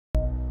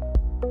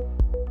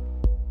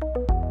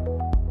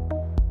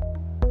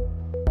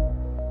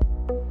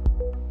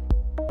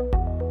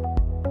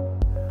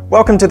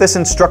Welcome to this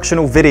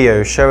instructional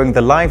video showing the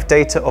live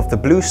data of the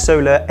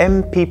BlueSolar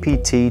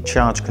MPPT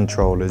charge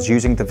controllers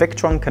using the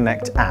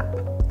VictronConnect app.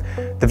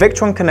 The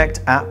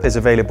VictronConnect app is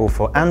available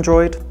for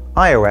Android,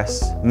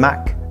 iOS,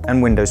 Mac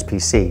and Windows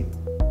PC.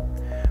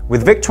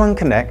 With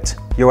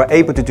VictronConnect, you are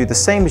able to do the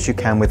same as you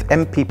can with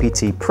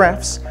MPPT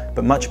prefs,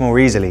 but much more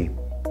easily.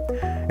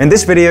 In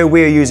this video,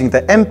 we are using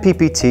the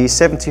MPPT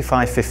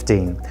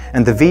 7515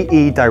 and the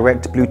VE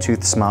Direct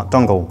Bluetooth Smart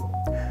Dongle.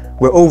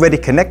 We're already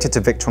connected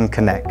to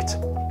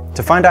VictronConnect.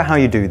 To find out how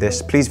you do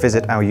this, please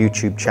visit our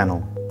YouTube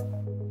channel.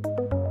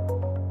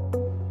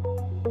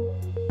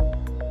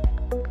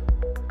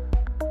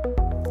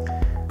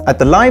 At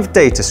the live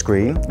data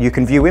screen, you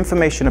can view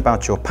information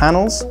about your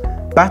panels,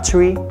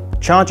 battery,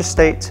 charger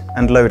state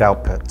and load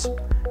output.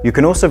 You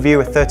can also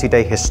view a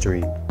 30-day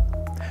history.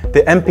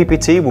 The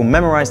MPPT will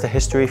memorize the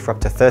history for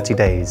up to 30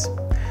 days.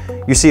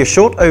 You see a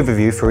short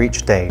overview for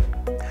each day.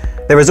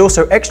 There is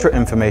also extra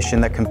information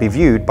that can be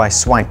viewed by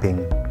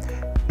swiping.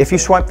 If you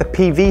swipe the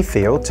PV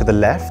field to the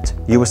left,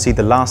 you will see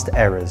the last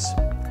errors.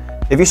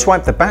 If you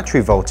swipe the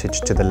battery voltage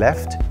to the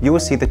left, you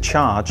will see the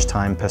charge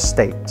time per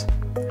state.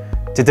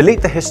 To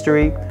delete the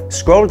history,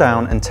 scroll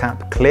down and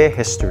tap Clear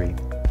History.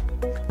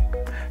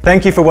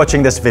 Thank you for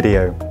watching this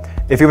video.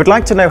 If you would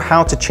like to know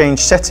how to change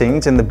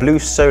settings in the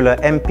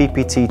BlueSolar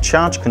MPPT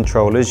charge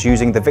controllers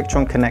using the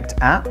VictronConnect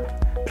app,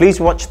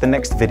 please watch the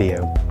next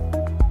video.